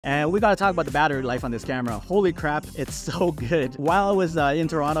And we gotta talk about the battery life on this camera. Holy crap, it's so good. While I was in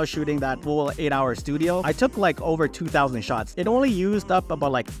Toronto shooting that full 8-hour studio, I took like over 2,000 shots. It only used up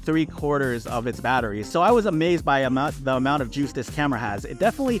about like 3/4 of its battery. So I was amazed by the amount of juice this camera has. It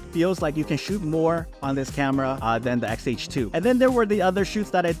definitely feels like you can shoot more on this camera than the Xt5. And then there were the other shoots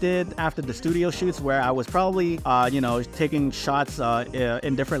that I did after the studio shoots where I was probably, taking shots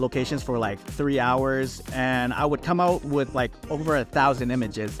in different locations for like 3 hours. And I would come out with like over 1,000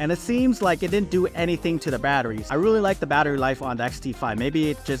 images. And it seems like it didn't do anything to the batteries. I really like the battery life on the Xt5.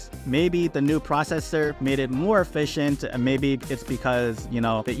 Maybe the new processor made it more efficient, and maybe it's because, the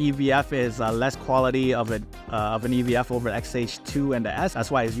EVF is less quality of an EVF over the Xt2 and the S.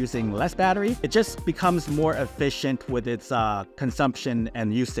 That's why it's using less battery. It just becomes more efficient with its consumption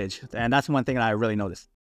and usage. And that's one thing that I really noticed.